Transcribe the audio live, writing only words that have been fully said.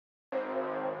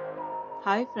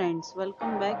Hi friends,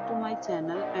 welcome back to my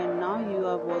channel and now you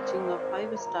are watching a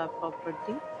 5-star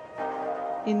property.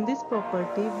 In this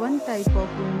property, one type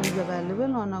of room is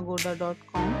available on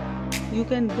agoda.com. You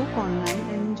can book online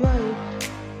and enjoy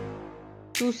it.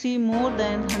 To see more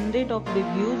than 100 of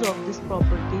reviews of this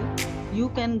property, you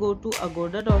can go to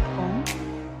agoda.com.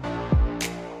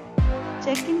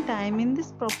 Check-in time in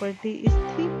this property is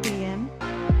 3 p.m.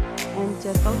 and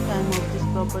checkout time of this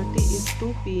property is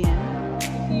 2 p.m.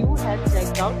 If you had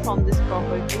checked out from this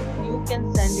property, you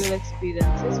can send your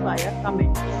experiences via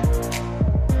comments.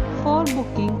 For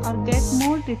booking or get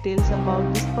more details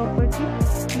about this property,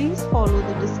 please follow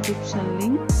the description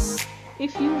link.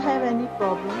 If you have any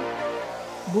problem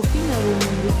booking a room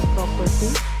in this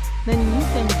property, then you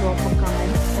can drop a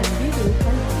comment and we will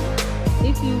help you.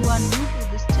 If you are new to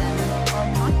this channel or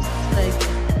not subscribed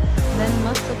yet, then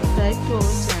must subscribe to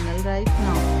our channel right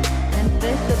now and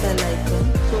press the bell icon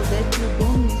so that you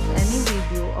don't miss any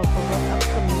video of our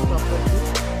upcoming property.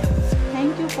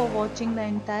 Thank you for watching the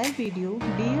entire video.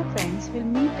 Dear friends, we'll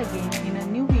meet again in a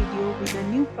new video with a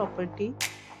new property.